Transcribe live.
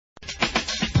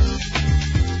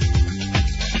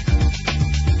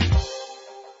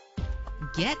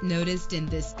get noticed in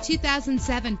this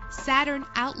 2007 Saturn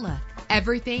Outlook.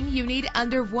 Everything you need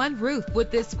under one roof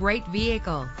with this great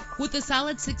vehicle. With a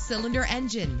solid 6-cylinder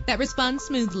engine that responds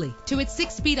smoothly to its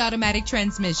 6-speed automatic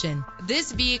transmission.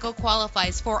 This vehicle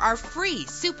qualifies for our free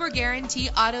Super Guarantee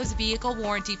Autos Vehicle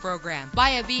Warranty Program. Buy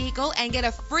a vehicle and get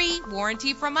a free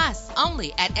warranty from us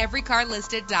only at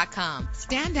everycarlisted.com.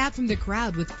 Stand out from the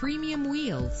crowd with premium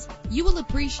wheels. You will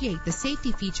appreciate the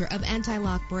safety feature of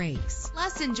anti-lock brakes.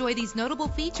 Plus, enjoy these notable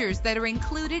features that are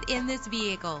included in this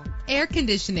vehicle: air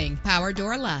conditioning, power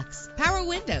door locks, power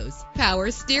windows,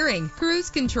 power steering, cruise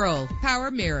control,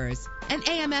 power mirrors, an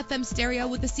AM/FM stereo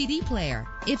with a CD player.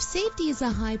 If safety is a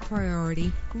high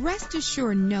priority, rest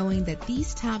assured knowing that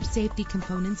these top safety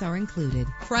components are included: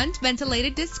 front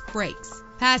ventilated disc brakes,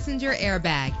 passenger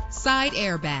airbag, side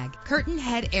airbag, curtain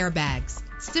head airbags,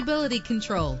 stability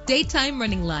control, daytime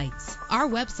running lights. Our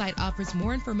website offers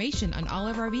more information on all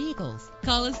of our vehicles.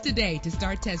 Call us today to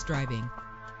start test driving.